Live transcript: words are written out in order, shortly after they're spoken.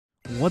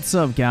What's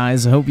up,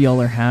 guys? I hope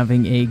y'all are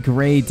having a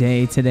great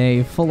day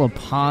today, full of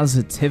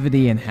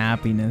positivity and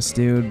happiness,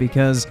 dude,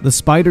 because the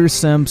Spider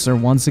Simps are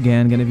once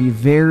again going to be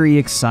very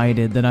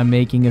excited that I'm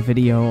making a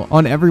video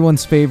on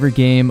everyone's favorite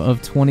game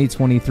of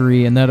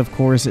 2023, and that, of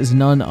course, is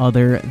none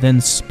other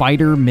than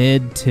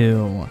Spider-Mid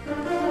 2.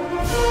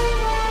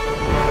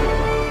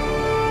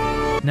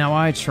 Now,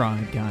 I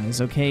tried, guys,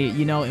 okay?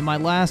 You know, in my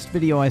last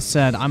video I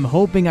said, I'm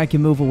hoping I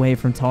can move away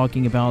from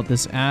talking about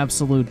this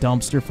absolute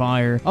dumpster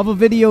fire of a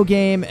video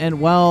game,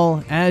 and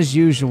well, as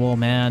usual,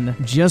 man,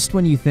 just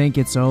when you think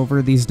it's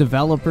over, these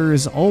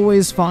developers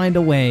always find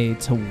a way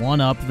to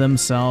one-up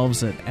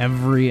themselves at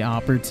every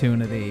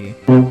opportunity.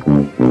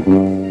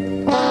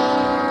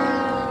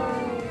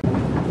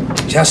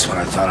 Just when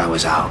I thought I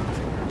was out,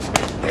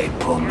 they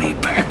pulled me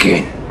back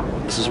in.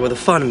 This is where the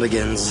fun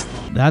begins.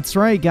 That's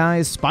right,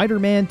 guys.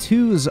 Spider-Man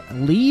 2's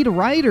lead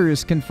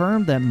writers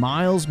confirmed that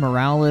Miles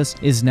Morales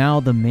is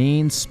now the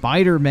main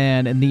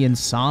Spider-Man in the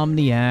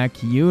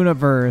Insomniac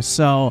universe.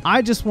 So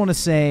I just want to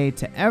say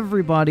to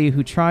everybody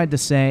who tried to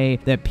say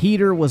that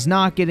Peter was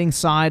not getting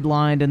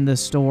sidelined in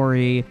this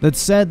story, that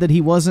said that he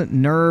wasn't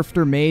nerfed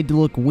or made to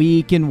look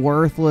weak and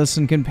worthless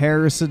in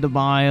comparison to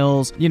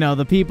Miles, you know,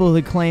 the people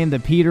who claimed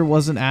that Peter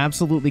wasn't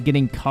absolutely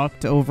getting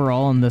cucked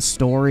overall in the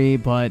story,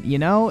 but, you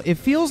know, it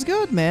feels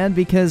good, man,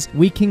 because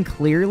we can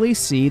clearly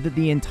see that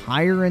the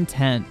entire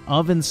intent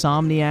of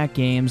Insomniac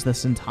Games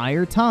this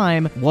entire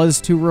time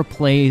was to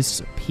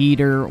replace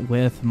Peter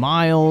with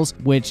Miles,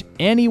 which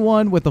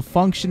anyone with a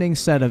functioning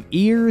set of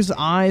ears,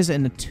 eyes,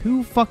 and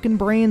 2 fucking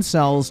brain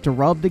cells to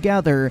rub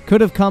together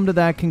could have come to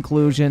that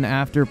conclusion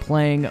after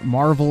playing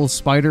Marvel's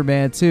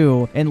Spider-Man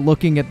 2 and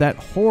looking at that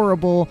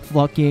horrible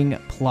fucking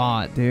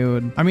plot,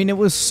 dude. I mean, it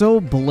was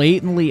so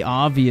blatantly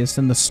obvious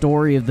in the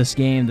story of this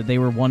game that they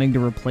were wanting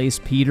to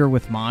replace Peter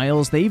with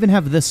Miles. They even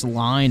have this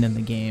line in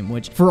the game,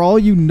 which, for all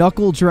you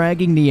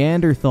knuckle-dragging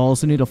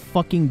Neanderthals who need a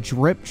fucking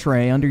drip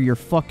tray under your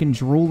fucking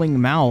drooling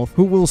mouth,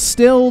 who will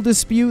still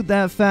dispute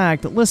that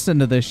fact, listen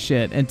to this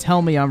shit and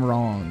tell me I'm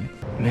wrong.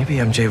 Maybe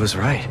MJ was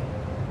right.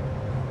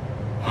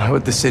 Why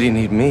would the city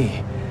need me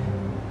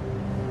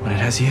when it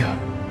has you?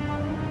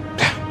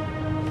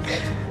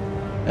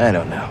 I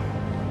don't know.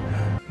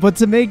 But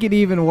to make it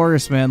even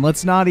worse, man,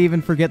 let's not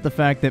even forget the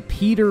fact that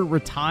Peter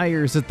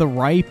retires at the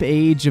ripe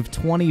age of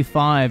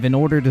 25 in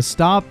order to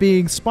stop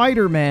being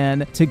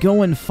Spider-Man to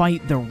go and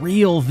fight the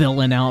real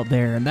villain out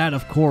there, and that,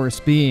 of course,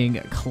 being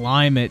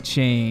climate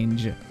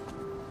change.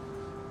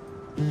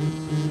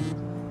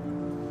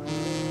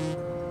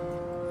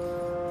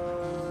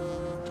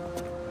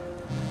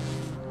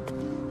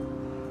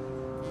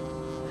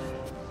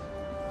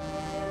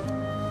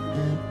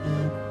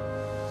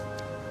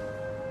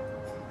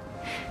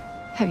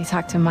 Have you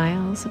talked to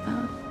Miles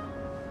about?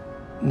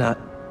 Not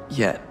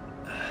yet.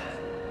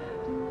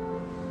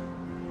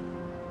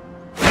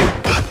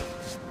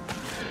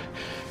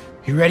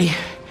 You ready?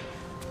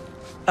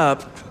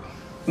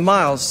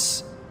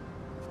 Miles,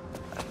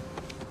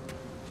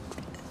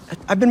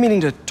 I've been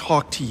meaning to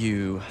talk to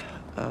you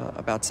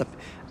about something.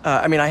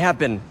 I mean, I have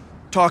been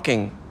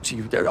talking to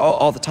you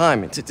all the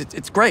time.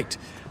 It's great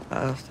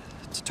to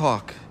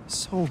talk.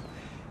 So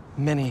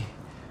many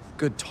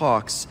good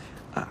talks.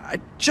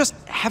 I just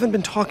haven't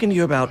been talking to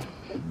you about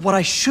what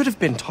I should have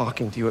been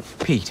talking to you about.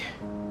 Pete.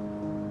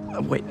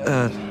 Wait,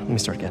 let me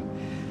start again.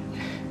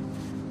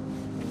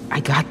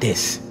 I got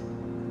this.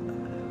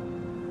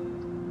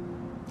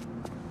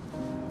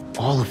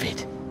 All of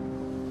it.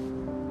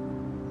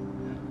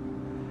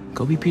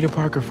 Go be Peter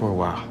Parker for a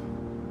while.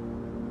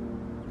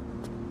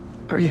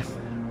 Are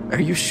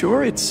you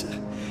sure? It's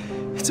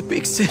a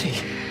big city.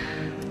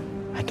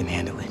 I can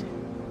handle it.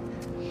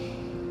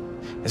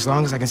 As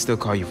long as I can still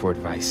call you for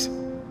advice.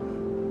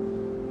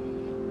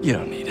 You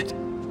don't need it.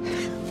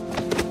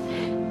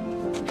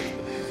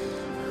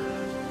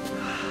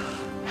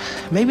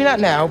 Maybe not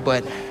now,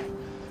 but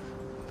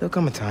there'll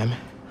come a time.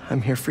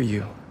 I'm here for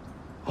you.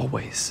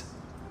 Always.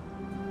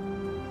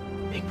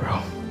 Big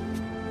bro.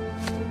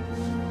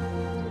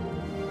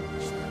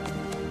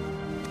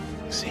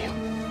 See you.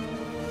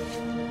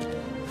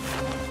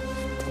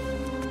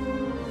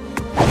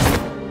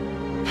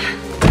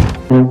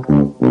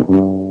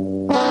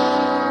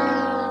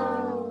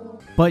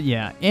 But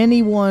yeah,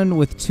 anyone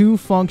with 2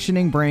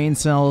 functioning brain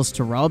cells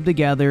to rub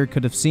together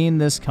could have seen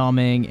this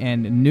coming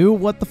and knew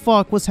what the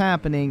fuck was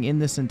happening in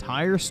this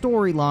entire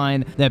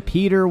storyline, that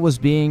Peter was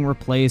being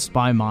replaced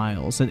by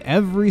Miles. At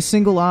every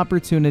single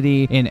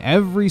opportunity, in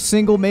every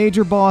single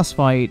major boss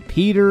fight,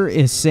 Peter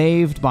is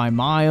saved by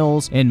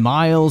Miles, and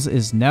Miles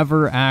is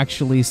never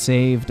actually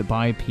saved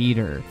by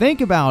Peter.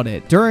 Think about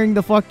it. During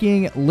the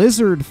fucking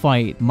lizard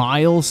fight,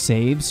 Miles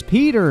saves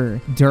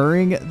Peter.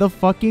 During the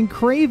fucking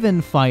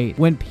Craven fight,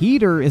 when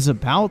Peter is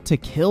about to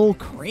kill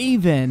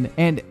Craven,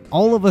 and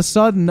all of a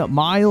sudden,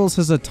 Miles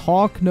has a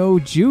talk no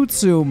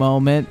jutsu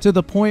moment to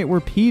the point where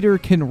Peter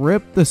can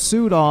rip the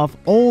suit off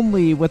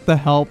only with the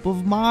help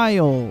of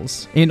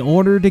Miles. In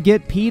order to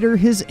get Peter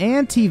his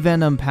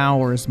anti-venom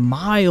powers,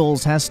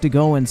 Miles has to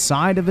go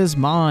inside of his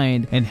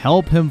mind and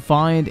help him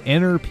find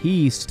inner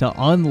peace to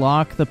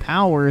unlock the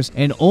powers,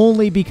 and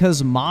only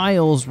because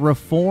Miles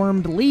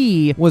reformed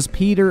Lee was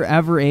Peter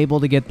ever able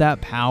to get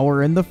that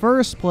power in the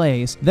first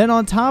place. Then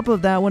on top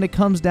of that, when it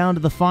comes down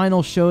to the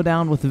final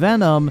showdown with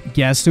Venom,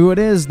 guess who it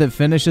is that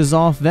finishes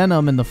off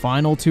Venom in the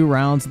final 2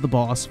 rounds of the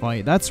boss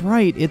fight? That's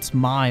right, it's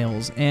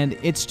Miles, and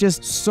it's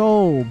just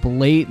so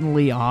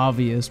blatantly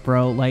obvious,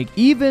 bro. Like,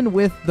 even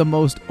with the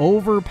most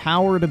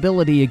overpowered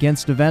ability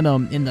against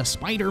Venom in the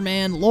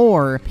Spider-Man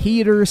lore,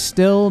 Peter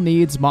still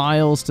needs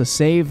Miles to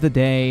save the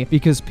day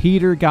because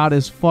Peter got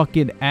his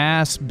fucking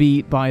ass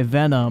beat by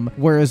Venom,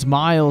 whereas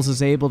Miles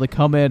is able to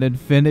come in and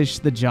finish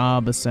the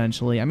job,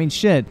 essentially. I mean,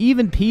 shit,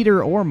 even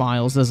Peter or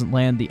Miles doesn't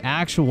land the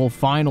actual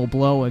final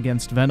blow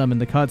against Venom in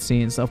the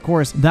cutscenes. Of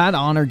course, that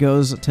honor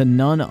goes to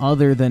none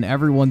other than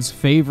everyone's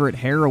favorite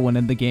heroine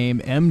in the game,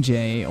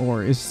 MJ,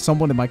 or as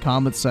someone in my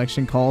comments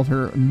section called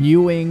her,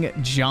 Mewing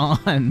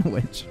John,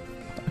 which...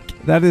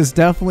 that is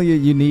definitely a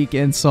unique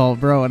insult,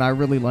 bro, and I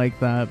really like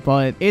that.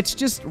 But it's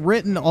just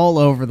written all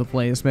over the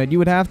place, man. You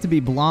would have to be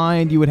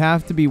blind, you would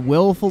have to be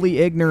willfully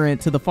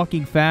ignorant to the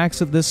fucking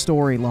facts of this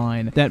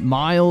storyline, that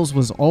Miles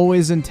was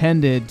always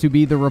intended to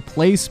be the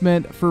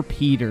replacement for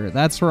Peter.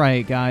 That's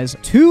right, guys.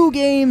 2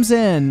 games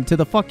in to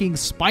the fucking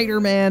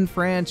Spider-Man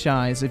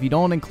franchise, if you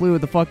don't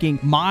include the fucking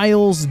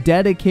Miles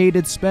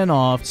dedicated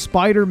spinoff,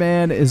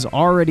 Spider-Man is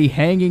already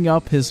hanging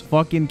up his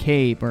fucking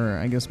cape, or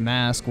I guess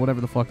mask, whatever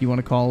the fuck you want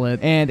to call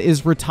it, and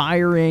is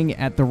retiring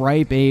at the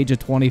ripe age of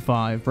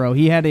 25, bro.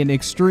 He had an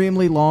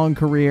extremely long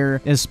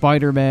career as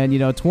Spider-Man, you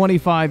know,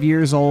 25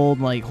 years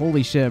old. Like,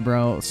 holy shit,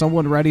 bro.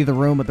 Someone ready the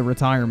room at the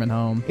retirement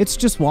home. It's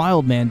just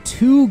wild, man.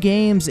 2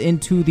 games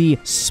into the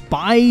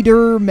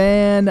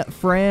Spider-Man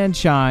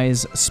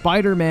franchise,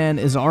 Spider-Man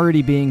is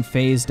already being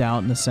phased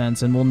out in a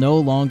sense and will no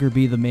longer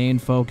be the main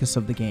focus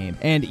of the game.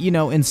 And, you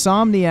know,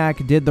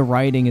 Insomniac did the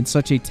writing in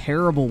such a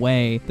terrible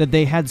way that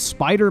they had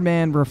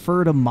Spider-Man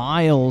refer to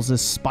Miles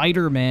as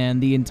Spider-Man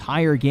the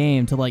entire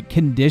game to, like,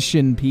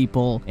 condition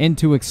people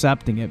into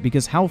accepting it,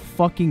 because how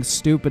fucking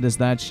stupid is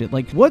that shit?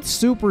 Like, what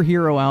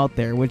superhero out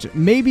there, which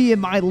maybe in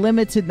my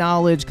limited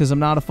knowledge, because I'm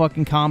not a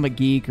fucking comic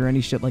geek or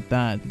any shit like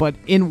that, but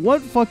in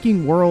what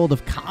fucking world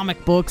of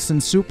comic books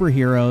and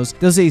superheroes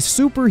does a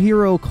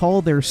superhero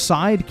call their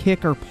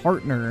sidekick or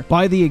partner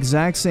by the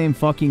exact same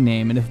fucking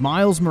name? And if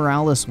Miles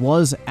Morales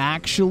was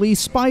actually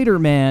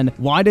Spider-Man,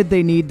 why did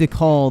they need to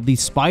call the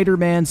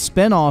Spider-Man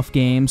spin-off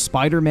game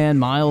Spider-Man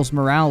Miles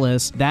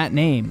Morales that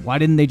name? Why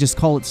didn't they just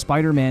call it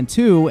Spider-Man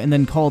 2 and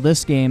then call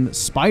this game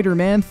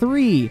Spider-Man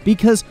 3?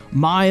 Because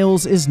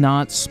Miles is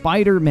not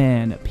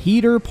Spider-Man.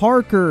 Peter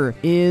Parker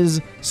is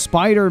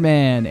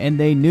Spider-Man, and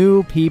they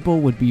knew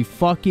people would be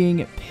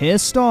fucking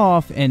pissed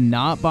off and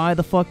not buy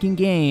the fucking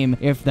game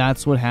if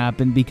that's what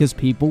happened, because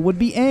people would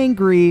be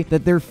angry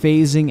that they're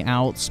phasing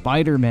out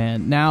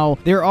Spider-Man. Now,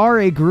 there are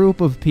a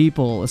group of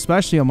people,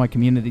 especially on my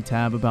community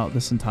tab about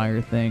this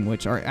entire thing,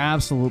 which are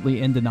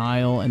absolutely in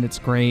denial, and it's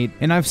great.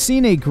 And I've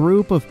seen a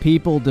group of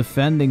people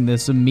defending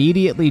this,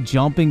 immediately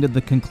jumping to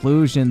the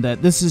conclusion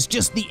that this is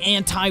just the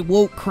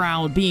anti-woke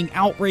crowd being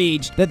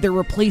outraged that they're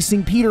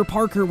replacing Peter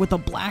Parker with a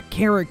black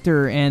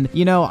character. And,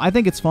 you know, I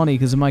think it's funny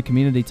because in my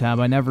community tab,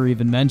 I never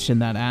even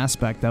mentioned that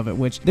aspect of it,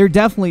 which there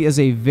definitely is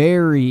a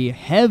very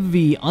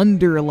heavy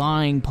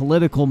underlying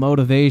political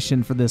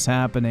motivation for this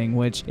happening,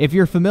 which if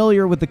you're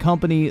familiar with the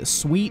company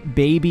Sweet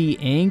Baby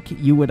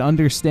Inc., you would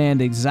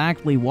understand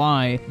exactly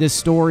why this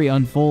story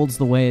unfolds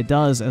the way it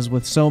does, as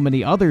with so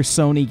many other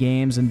Sony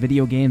games and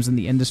video games in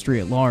the industry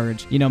at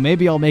large. You know,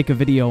 maybe I'll make a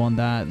video on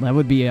that. That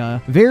would be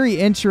a very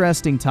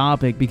interesting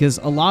topic, because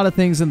a lot of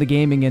things in the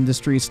gaming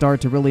industry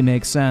start to really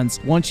make sense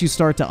once you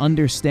start to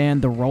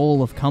understand the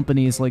role of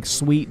companies like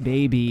Sweet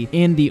Baby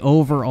in the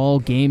overall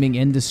gaming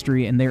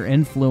industry and their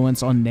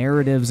influence on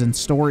narratives and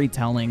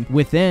storytelling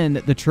within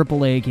the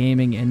AAA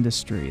gaming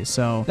industry.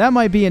 So that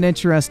might be an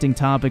interesting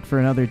topic for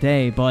another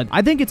day, but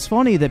I think it's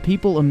funny that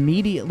people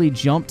immediately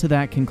jump to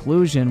that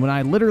conclusion when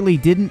I literally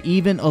didn't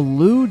even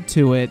allude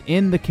to it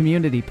in the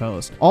community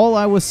post. All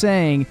I was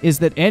saying is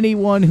that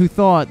anyone who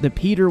thought that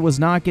Peter was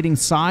not getting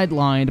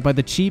sidelined by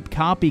the cheap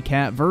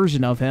copycat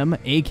version of him,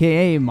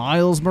 aka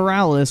Miles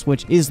Morales,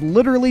 which is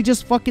literally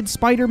just fucking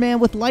Spider-Man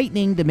with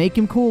lightning to make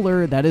him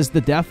cooler. That is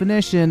the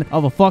definition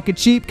of a fucking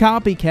cheap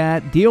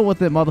copycat. Deal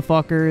with it,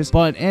 motherfuckers.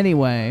 But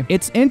anyway,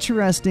 it's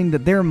interesting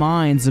that their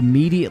minds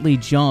immediately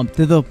jump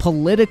to the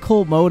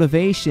political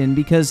motivation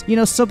because, you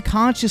know,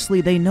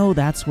 subconsciously they know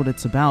that's what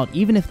it's about.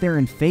 Even if they're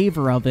in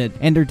favor of it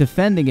and are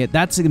defending it,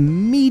 that's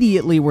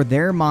immediately where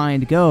their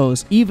mind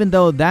goes, even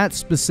though that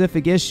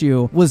specific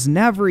issue was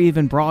never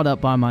even brought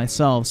up by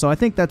myself. So I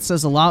think that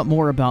says a lot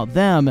more about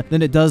them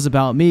than it does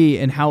about me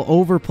and how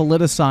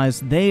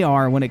over-politicized they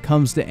are when it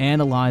comes to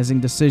analyzing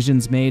decisions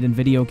decisions made in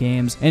video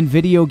games and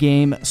video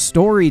game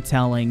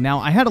storytelling. Now,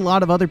 I had a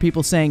lot of other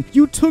people saying,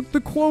 you took the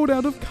quote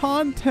out of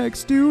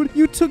context, dude.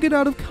 You took it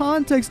out of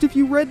context. If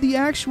you read the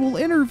actual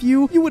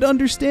interview, you would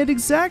understand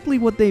exactly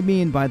what they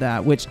mean by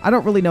that, which I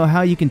don't really know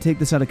how you can take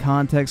this out of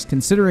context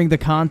considering the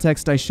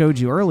context I showed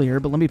you earlier,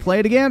 but let me play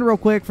it again real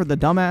quick for the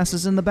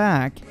dumbasses in the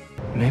back.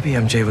 Maybe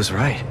MJ was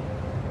right.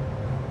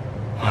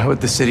 Why would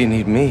the city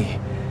need me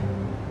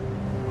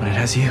when it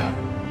has you?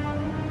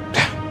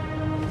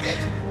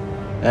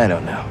 I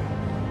don't know.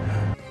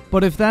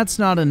 But if that's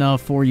not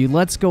enough for you,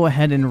 let's go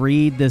ahead and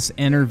read this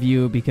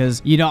interview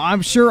because, you know,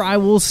 I'm sure I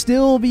will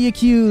still be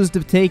accused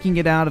of taking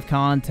it out of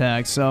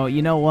context. So,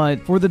 you know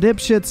what? For the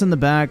dipshits in the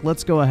back,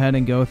 let's go ahead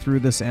and go through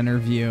this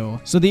interview.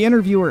 So the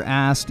interviewer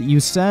asked, you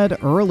said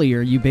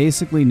earlier you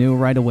basically knew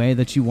right away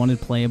that you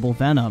wanted playable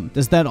Venom.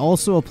 Does that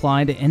also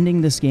apply to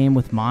ending this game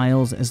with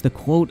Miles as the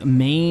quote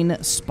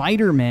main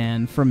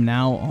Spider-Man from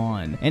now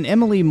on? And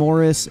Emily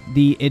Morris,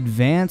 the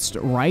advanced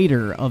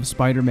writer of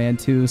Spider-Man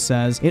 2,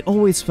 says, it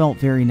always felt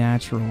very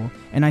natural,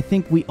 and I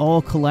think we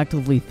all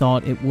collectively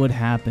thought it would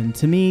happen.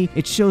 To me,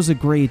 it shows a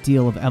great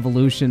deal of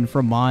evolution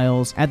from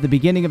Miles. At the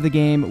beginning of the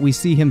game, we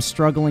see him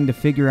struggling to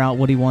figure out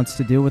what he wants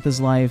to do with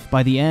his life.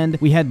 By the end,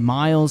 we had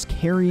Miles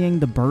carrying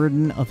the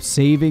burden of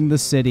saving the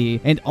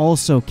city and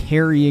also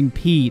carrying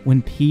Pete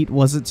when Pete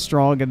wasn't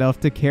strong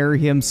enough to carry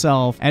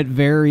himself at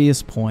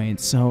various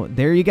points. So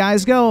there you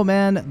guys go,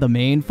 man. The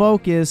main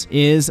focus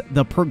is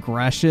the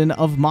progression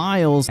of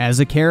Miles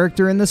as a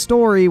character in the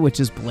story, which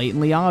is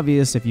blatantly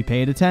obvious if you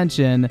paid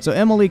attention. So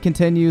Emily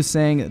continues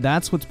saying,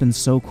 that's what's been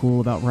so cool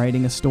about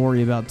writing a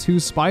story about two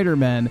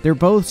Spider-Men. They're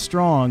both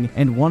strong,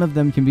 and one of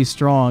them can be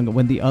strong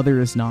when the other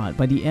is not.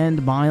 By the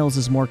end, Miles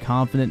is more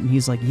confident, and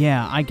he's like,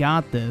 yeah, I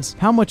got this.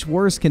 How much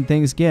worse can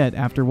things get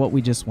after what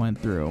we just went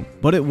through?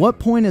 But at what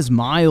point is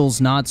Miles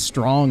not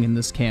strong in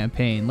this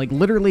campaign? Like,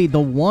 literally, the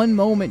one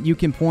moment you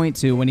can point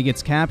to when he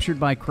gets captured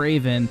by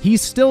Kraven,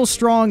 he's still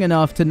strong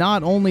enough to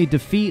not only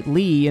defeat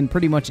Lee and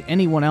pretty much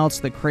anyone else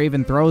that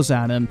Kraven throws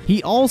at him,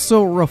 he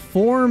also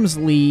reforms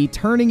Lee,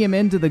 turning him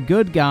into the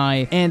good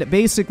guy, and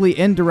basically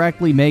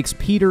indirectly makes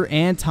Peter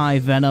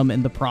anti-Venom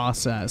in the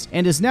process,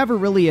 and is never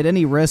really at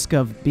any risk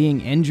of being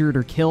injured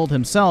or killed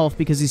himself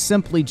because he's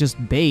simply just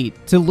bait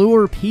to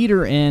lure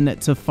Peter in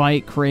to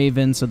fight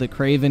Kraven so that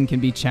Kraven can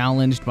be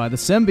challenged by the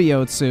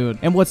symbiote suit.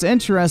 And what's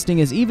interesting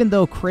is even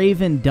though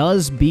Kraven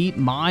does beat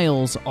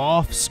Miles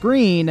off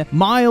screen,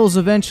 Miles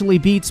eventually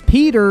beats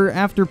Peter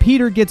after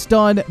Peter gets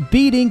done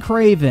beating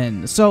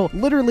Kraven. So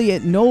literally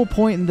at no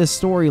point in this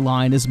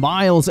storyline is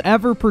Miles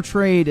ever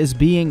portrayed as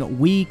being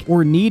weak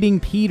or needing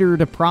Peter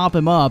to prop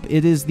him up.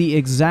 It is the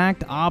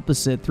exact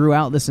opposite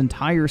throughout this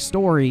entire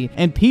story,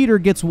 and Peter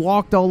gets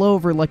walked all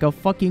over like a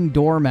fucking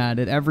doormat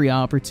at every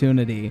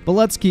opportunity. But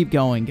let's keep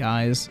going,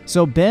 guys.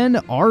 So Ben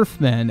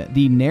Arfman,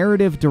 the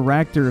narrative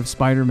director of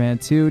Spider-Man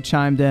 2,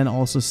 chimed in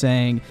also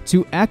saying,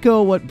 to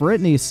echo what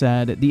Brittany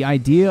said, the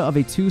idea of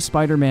a two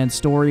Spider-Man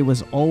story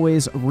was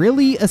always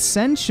really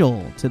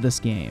essential to this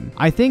game.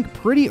 I think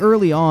pretty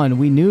early on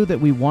we knew that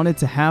we wanted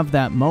to have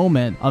that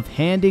moment of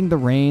handing the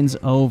reins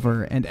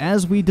over, and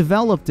as we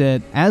developed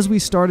it, as we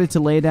started to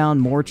lay down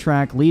more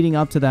track leading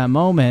up to that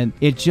moment,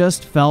 it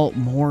just felt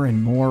more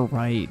and more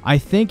right. I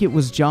think it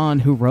was John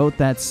who wrote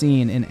that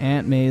scene in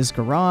Aunt May's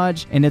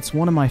garage, and it's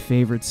one of my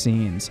favorite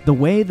scenes. The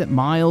way that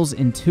Miles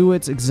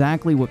intuits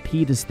exactly what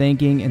Pete is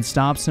thinking and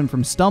stops him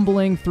from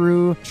stumbling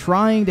through,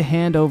 trying to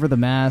hand over the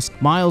mask,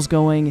 Miles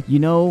going, you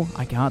know,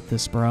 I got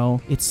this,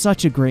 bro. It's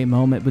such a great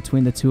moment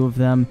between the two of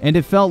them, and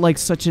it felt like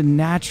such a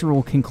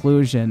natural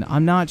conclusion.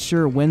 I'm not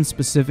sure when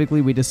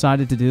specifically we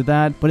decided to do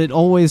that, but it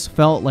always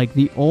felt like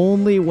the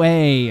only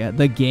way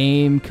the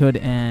game could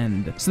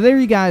end. So there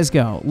you guys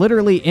go.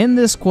 Literally in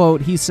this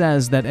quote, he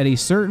says that at a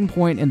certain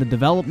point in the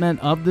development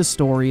of the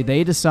story,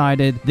 they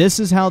decided this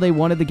is how they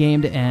wanted the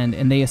game to end,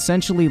 and they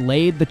essentially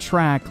laid the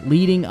track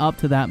leading up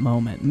to that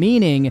moment,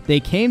 meaning they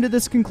came to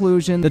this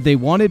conclusion that they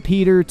wanted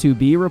Peter to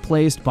be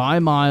replaced by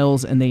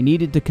Miles, and they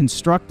needed to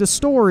construct a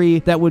story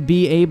that would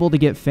be able to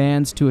get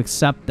fans to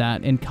accept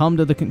that and come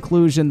to the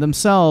conclusion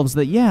themselves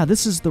that, yeah,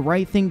 this is the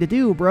right thing to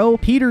do, bro.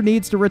 Peter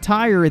needs to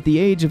retire at the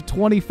age of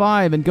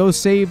 25 and go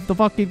save the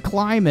fucking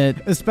climate,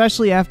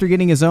 especially after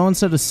getting his own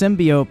set of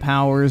symbiote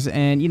powers,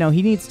 and, you know,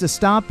 he needs to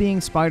stop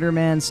being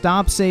Spider-Man,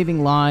 stop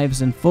saving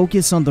lives, and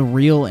focus on the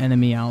real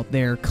enemy out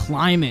there,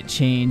 climate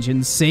change,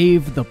 and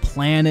save the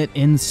planet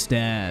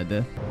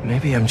instead.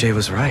 Maybe MJ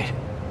was right.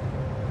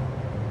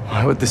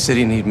 Why would the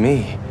city need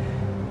me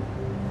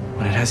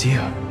when it has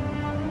you?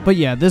 But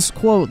yeah, this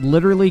quote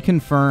literally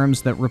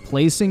confirms that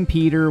replacing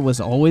Peter was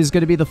always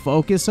going to be the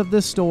focus of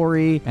this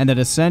story, and that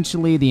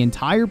essentially the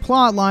entire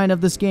plot line of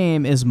this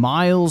game is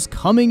Miles'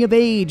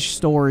 coming-of-age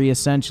story,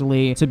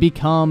 essentially, to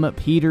become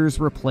Peter's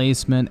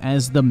replacement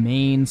as the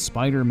main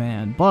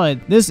Spider-Man.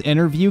 But this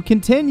interview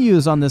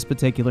continues on this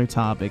particular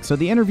topic. So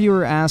the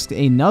interviewer asked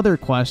another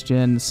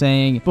question,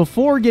 saying,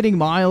 before getting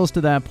Miles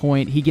to that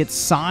point, he gets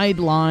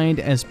sidelined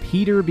as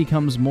Peter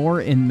becomes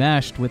more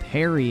enmeshed with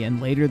Harry and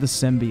later the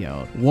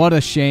symbiote. What a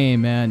shame.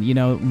 shame, man. You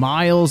know,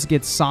 Miles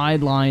gets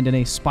sidelined in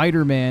a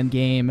Spider-Man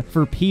game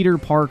for Peter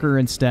Parker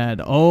instead.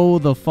 Oh,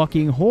 the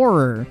fucking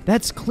horror.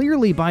 That's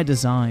clearly by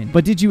design.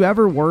 But did you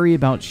ever worry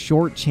about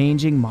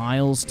shortchanging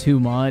Miles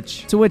too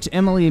much? To which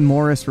Emily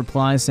Morris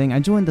replies saying, I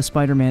joined the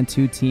Spider-Man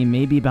 2 team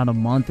maybe about a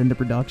month into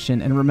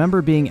production and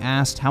remember being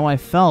asked how I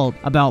felt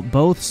about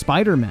both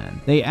Spider-Men.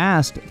 They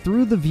asked,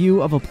 through the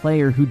view of a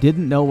player who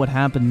didn't know what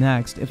happened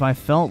next, if I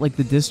felt like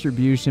the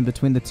distribution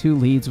between the two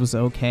leads was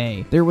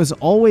okay. There was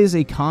always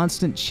a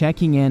constant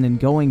checking in and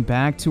going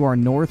back to our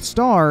North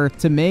Star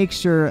to make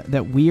sure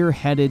that we're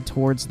headed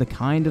towards the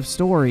kind of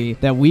story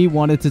that we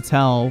wanted to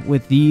tell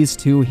with these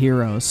two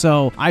heroes.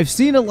 So I've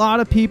seen a lot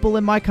of people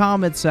in my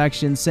comment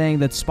section saying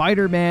that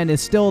Spider-Man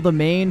is still the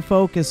main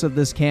focus of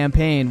this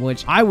campaign,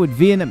 which I would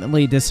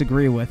vehemently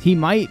disagree with. He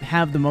might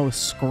have the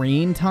most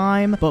screen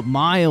time, but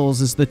Miles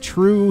is the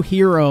true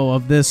hero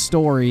of this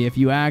story if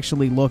you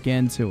actually look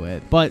into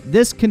it. But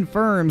this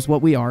confirms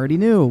what we already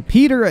knew.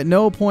 Peter at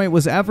no point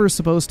was ever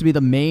supposed to be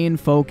the main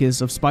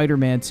focus of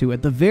Spider-Man 2.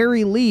 At the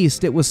very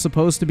least, it was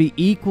supposed to be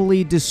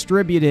equally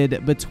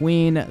distributed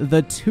between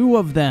the two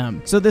of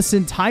them. So this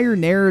entire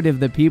narrative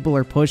that people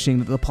are pushing,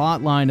 that the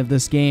plot line of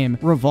this game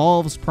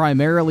revolves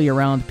primarily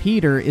around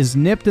Peter, is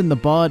nipped in the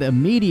bud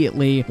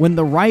immediately when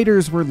the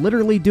writers were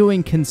literally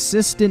doing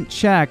consistent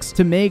checks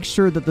to make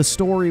sure that the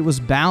story was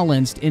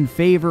balanced in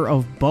favor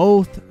of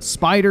both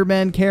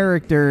Spider-Man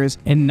characters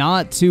and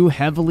not too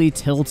heavily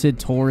tilted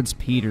towards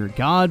Peter.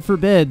 God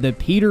forbid that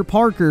Peter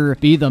Parker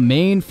be the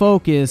main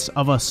focus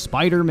of a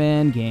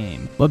Spider-Man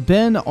game. But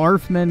Ben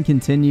Arfman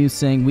continues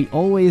saying, we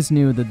always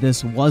knew that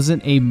this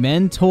wasn't a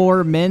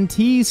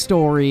mentor-mentee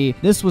story.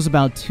 This was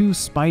about two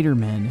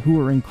Spider-Men who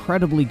are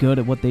incredibly good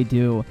at what they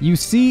do. You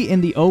see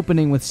in the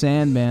opening with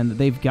Sandman that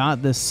they've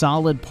got this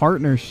solid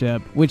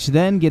partnership, which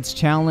then gets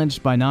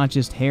challenged by not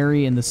just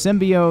Harry and the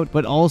symbiote,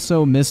 but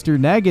also Mr.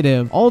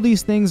 Negative. All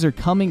these things are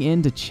coming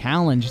in to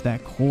challenge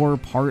that core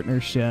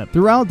partnership.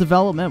 Throughout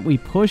development, we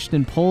pushed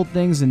and pulled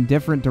things in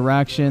different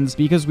directions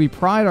because we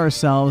pride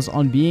ourselves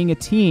on being a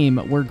team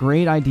where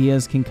great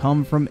ideas can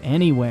come from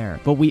anywhere.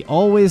 But we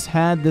always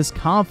had this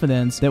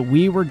confidence that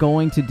we were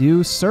going to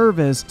do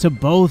service to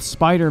both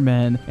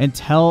Spider-Men and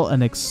tell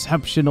an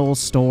exceptional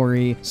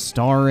story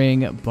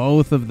starring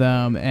both of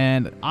them.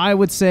 And I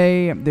would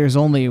say there's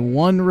only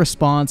one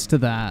response to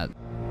that.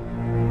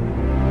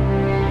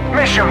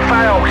 Mission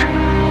failed.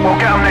 We'll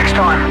get them next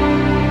time.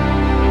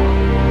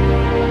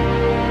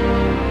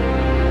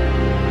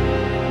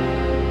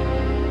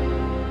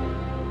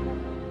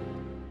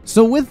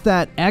 So with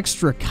that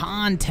extra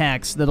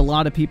context that a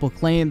lot of people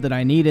claimed that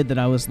I needed, that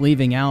I was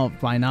leaving out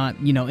by not,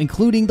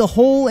 including the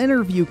whole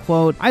interview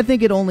quote, I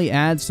think it only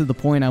adds to the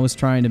point I was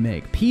trying to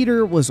make.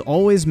 Peter was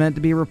always meant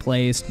to be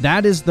replaced.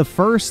 That is the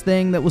first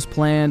thing that was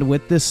planned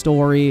with this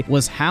story,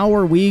 was how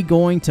are we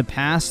going to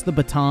pass the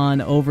baton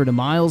over to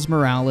Miles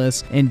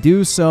Morales and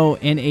do so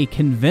in a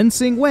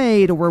convincing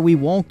way to where we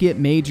won't get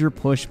major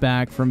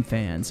pushback from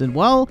fans. And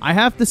well, I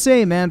have to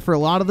say, man, for a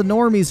lot of the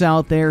normies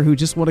out there who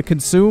just want to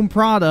consume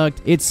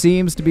product, it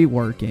seems to be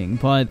working.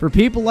 But for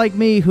people like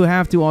me who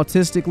have to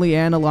autistically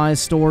analyze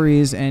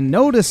stories and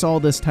notice all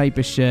this type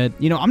of shit,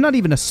 I'm not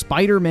even a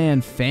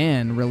Spider-Man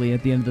fan really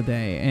at the end of the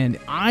day, and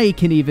I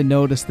can even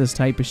notice this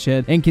type of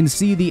shit and can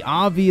see the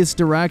obvious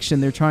direction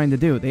they're trying to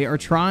do. They are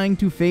trying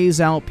to phase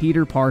out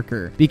Peter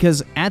Parker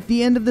because at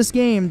the end of this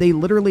game, they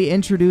literally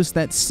introduced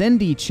that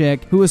Cindy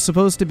chick who is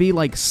supposed to be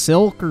like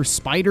Silk or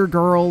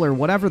Spider-Girl or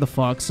whatever the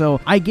fuck.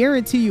 So I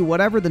guarantee you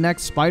whatever the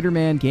next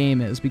Spider-Man game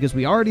is, because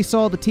we already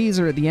saw the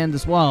teaser at the end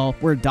as well,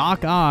 where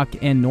Doc Ock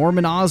and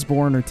Norman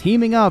Osborn are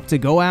teaming up to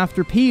go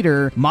after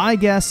Peter. My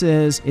guess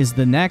is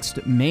the next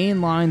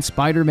mainline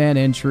Spider-Man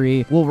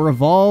entry will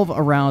revolve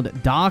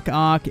around Doc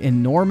Ock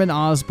and Norman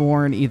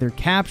Osborn either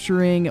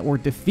capturing or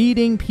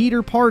defeating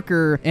Peter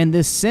Parker, and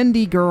this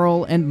Cindy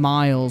girl and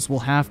Miles will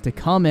have to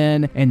come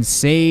in and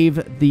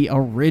save the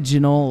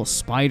original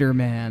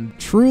Spider-Man,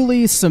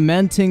 truly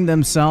cementing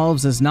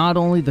themselves as not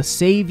only the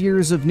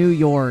saviors of New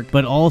York,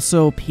 but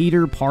also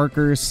Peter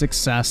Parker's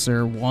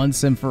successor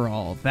once and for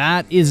all.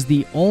 That is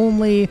the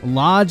only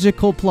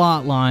logical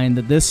plot line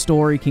that this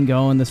story can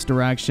go in this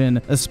direction,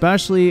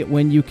 especially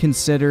when you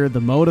consider the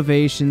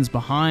motivations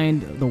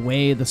behind the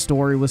way the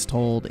story was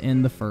told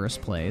in the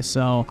first place.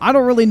 So I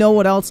don't really know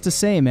what else to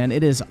say, man.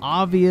 It is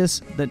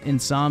obvious that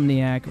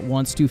Insomniac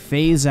wants to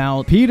phase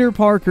out Peter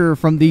Parker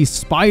from the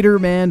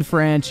Spider-Man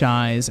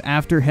franchise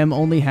after him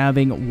only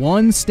having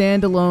one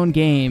standalone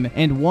game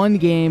and one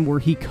game where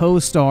he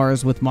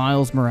co-stars with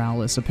Miles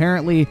Morales.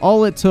 Apparently,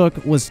 all it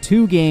took was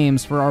 2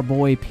 games for our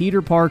boy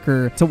Peter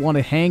Parker to want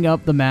to hang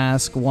up the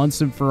mask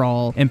once and for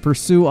all and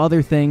pursue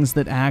other things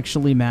that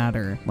actually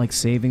matter, like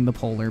saving the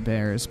polar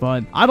bears.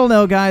 But I don't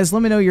know, guys.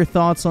 Let me know your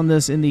thoughts on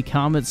this in the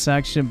comment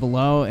section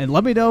below, and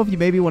let me know if you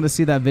maybe want to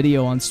see that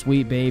video on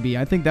Sweet Baby.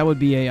 I think that would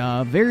be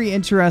a very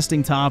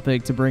interesting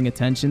topic to bring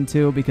attention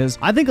to, because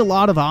I think a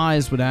lot of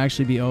eyes would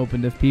actually be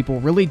opened if people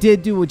really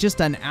did do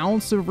just an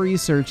ounce of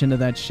research into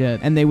that shit,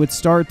 and they would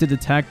start to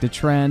detect a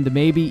trend.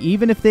 Maybe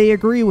even if they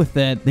agree with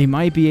it, they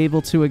might be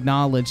able to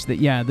acknowledge that,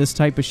 yeah, this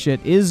type of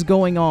shit is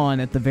going on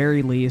at the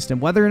very least,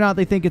 and whether or not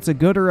they think it's a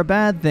good or a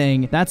bad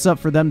thing, that's up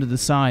for them to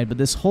decide. But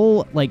this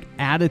whole, like,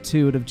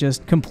 attitude of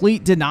just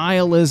complete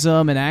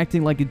denialism and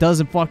acting like it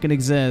doesn't fucking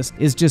exist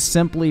is just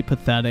simply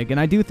pathetic. And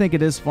I do think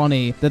it is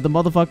funny that the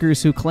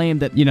motherfuckers who claim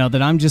that, you know,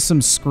 that I'm just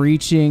some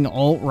screeching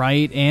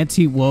alt-right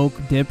anti-woke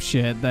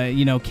dipshit that,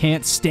 you know,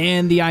 can't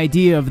stand the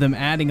idea of them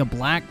adding a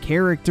black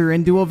character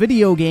into a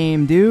video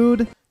game,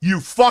 dude. You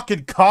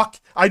fucking cuck.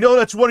 I know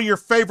that's one of your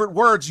favorite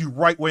words, you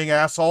right-wing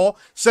asshole.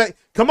 Say,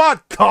 come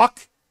on,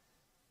 cuck.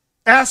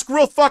 Ask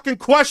real fucking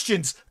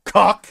questions,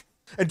 cuck.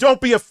 And don't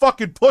be a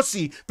fucking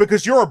pussy,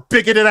 because you're a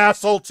bigoted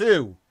asshole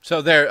too. So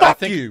there, Fuck I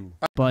think you.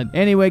 But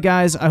anyway,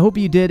 guys, I hope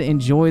you did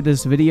enjoy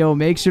this video.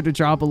 Make sure to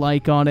drop a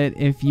like on it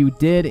if you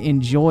did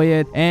enjoy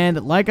it.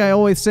 And like I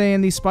always say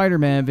in these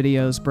Spider-Man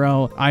videos,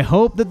 bro, I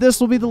hope that this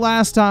will be the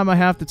last time I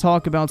have to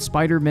talk about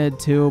Spider-Man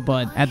 2,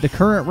 but at the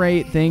current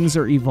rate, things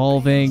are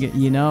evolving.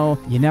 You know,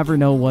 you never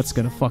know what's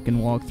gonna fucking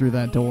walk through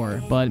that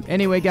door. But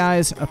anyway,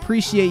 guys,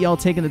 appreciate y'all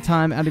taking the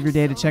time out of your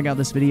day to check out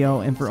this video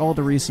and for all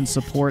the recent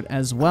support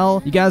as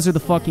well. You guys are the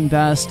fucking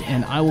best,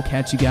 and I will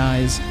catch you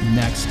guys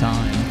next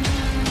time.